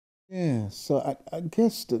Yeah, so I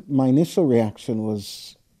guess my initial reaction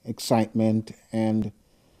was excitement, and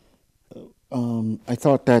I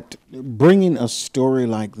thought that bringing a story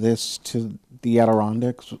like this to the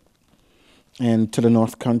Adirondacks and to the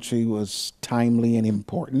North Country was timely and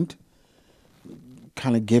important,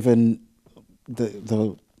 kind of given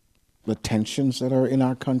the tensions that are in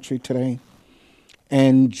our country today,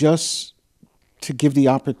 and just to give the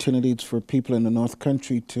opportunities for people in the North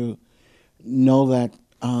Country to know that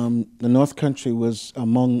the North Country was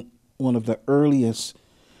among one of the earliest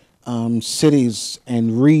cities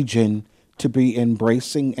and region to be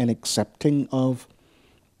embracing and accepting of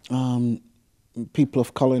people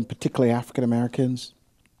of color, and particularly African Americans.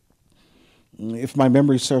 If my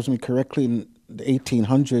memory serves me correctly, in the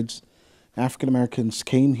 1800s, African Americans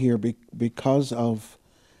came here because of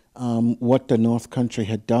what the North Country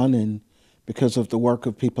had done and because of the work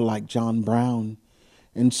of people like John Brown.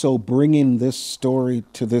 And so bringing this story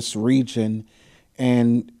to this region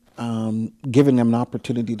and giving them an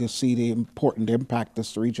opportunity to see the important impact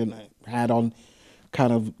this region had on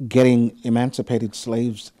kind of getting emancipated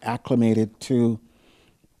slaves acclimated to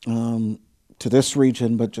this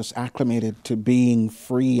region, but just acclimated to being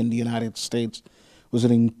free in the United States was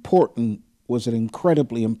an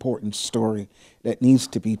incredibly important story that needs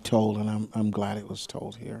to be told, and I'm glad it was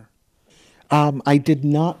told here. I did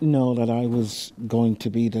not know that I was going to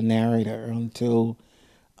be the narrator until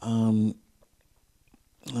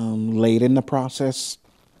late in the process.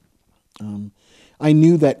 Um, I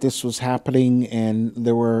knew that this was happening, and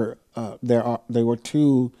there were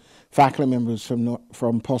two faculty members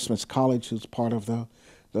from Portsmouth College who's part of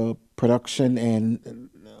the production, and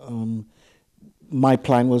my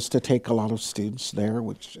plan was to take a lot of students there,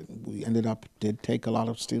 which we ended up did take a lot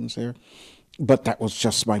of students there. But that was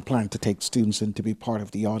just my plan, to take students and to be part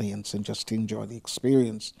of the audience and just to enjoy the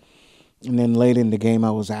experience. And then late in the game,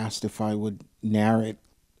 I was asked if I would be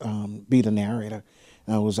the narrator.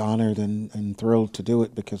 And I was honored and thrilled to do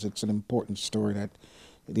it because it's an important story that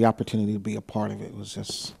the opportunity to be a part of it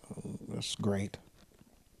was great.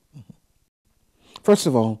 First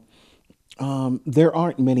of all, there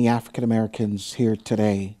aren't many African Americans here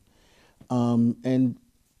today, and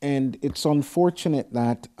it's unfortunate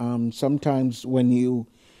that sometimes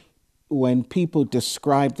when people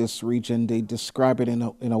describe this region, they describe it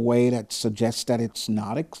in a way that suggests that it's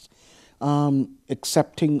not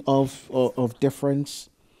accepting of difference,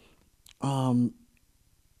 and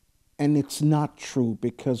it's not true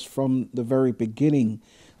because from the very beginning,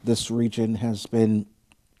 this region has been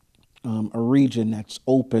a region that's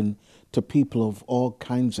open to people of all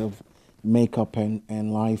kinds of makeup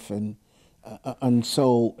and life, and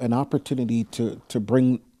so an opportunity to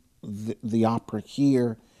bring the opera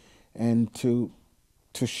here and to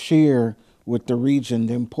share with the region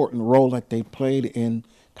the important role that they played in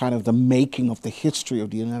kind of the making of the history of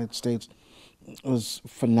the United States was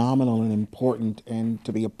phenomenal and important, and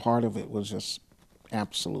to be a part of it was just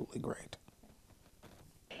absolutely great.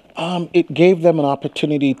 It gave them an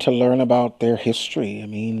opportunity to learn about their history. I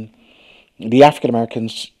mean, the African American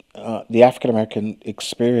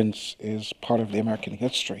experience is part of the American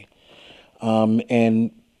history,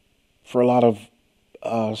 and for a lot of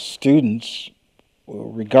students,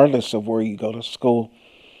 regardless of where you go to school,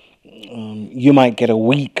 you might get a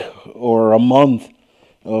week or a month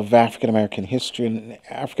of African American history, and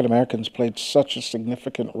African Americans played such a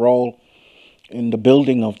significant role in the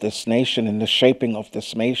building of this nation, in the shaping of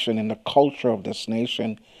this nation, in the culture of this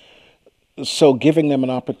nation. So giving them an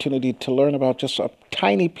opportunity to learn about just a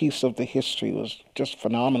tiny piece of the history was just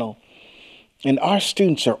phenomenal. And our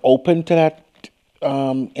students are open to that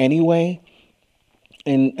anyway,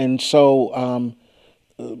 and so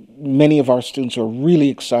many of our students are really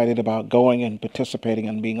excited about going and participating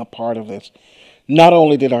and being a part of this. Not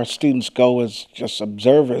only did our students go as just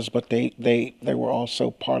observers, but they were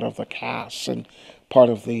also part of the cast and part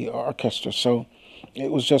of the orchestra. So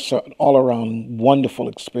it was just an all around wonderful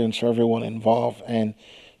experience for everyone involved. And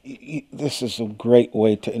this is a great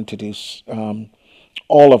way to introduce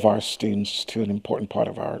all of our students to an important part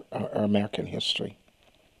of our American history.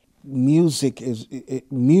 Music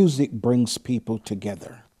brings people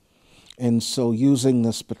together, and so using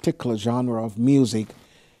this particular genre of music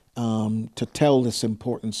to tell this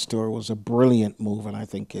important story was a brilliant move, and I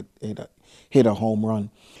think it hit a home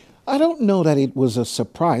run. I don't know that it was a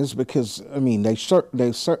surprise because I mean they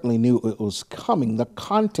certainly knew it was coming. The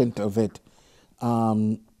content of it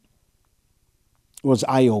was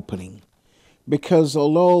eye opening because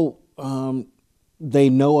although they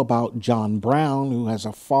know about John Brown, who has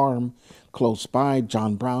a farm close by.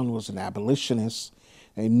 John Brown was an abolitionist.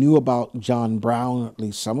 They knew about John Brown, at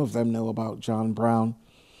least some of them know about John Brown.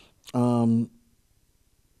 Um,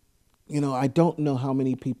 I don't know how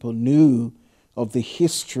many people knew of the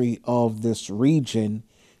history of this region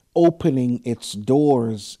opening its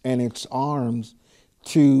doors and its arms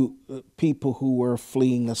to people who were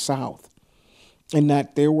fleeing the South. And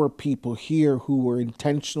that there were people here who were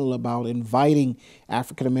intentional about inviting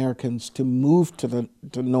African Americans to move to the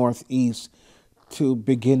Northeast to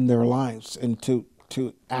begin their lives and to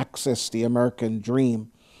access the American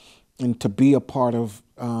dream and to be a part of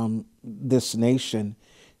this nation,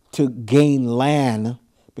 to gain land,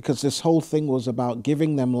 because this whole thing was about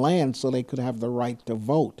giving them land so they could have the right to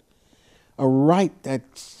vote. A right that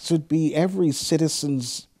should be every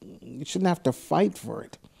citizen's, you shouldn't have to fight for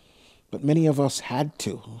it. But many of us had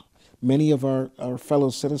to. Many of our fellow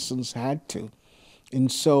citizens had to.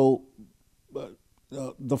 And so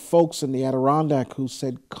the folks in the Adirondack who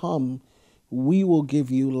said, come, we will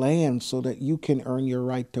give you land so that you can earn your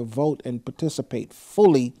right to vote and participate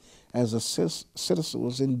fully as a citizen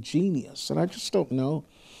was ingenious. And I just don't know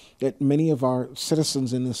that many of our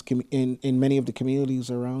citizens in in many of the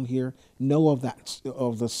communities around here know of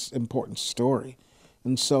this important story.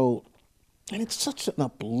 And so, and it's such an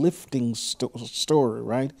uplifting story,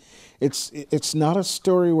 right? It's not a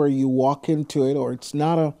story where you walk into it, or it's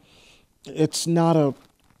not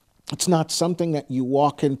something that you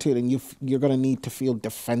walk into it and you're going to need to feel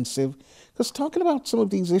defensive, because talking about some of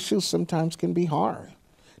these issues sometimes can be hard.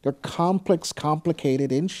 They're complex,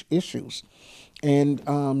 complicated issues, and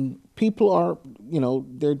people are,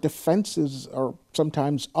 their defenses are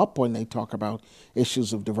sometimes up when they talk about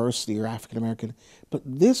issues of diversity or African American. But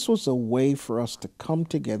this was a way for us to come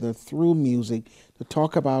together through music to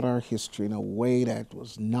talk about our history in a way that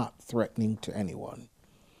was not threatening to anyone.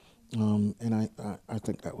 And I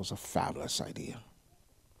think that was a fabulous idea.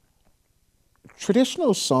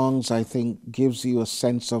 Traditional songs, I think, gives you a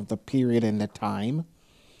sense of the period and the time.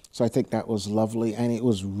 So I think that was lovely, and it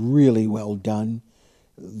was really well done.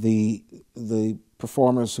 The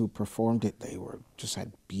performers who performed it, they were just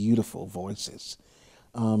had beautiful voices,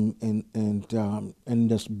 and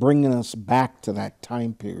just bringing us back to that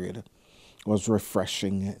time period was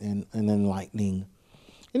refreshing and enlightening.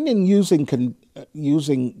 And then using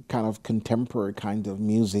kind of contemporary kind of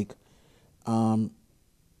music, the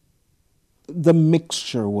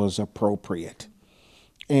mixture was appropriate,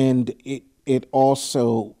 and it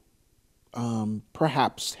also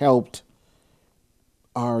perhaps helped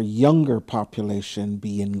our younger population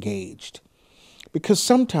be engaged, because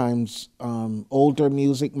sometimes older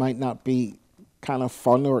music might not be kind of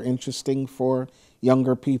fun or interesting for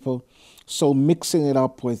younger people. So mixing it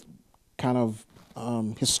up with kind of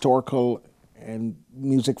historical and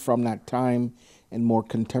music from that time and more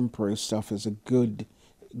contemporary stuff is a good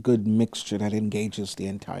mixture that engages the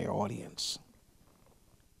entire audience.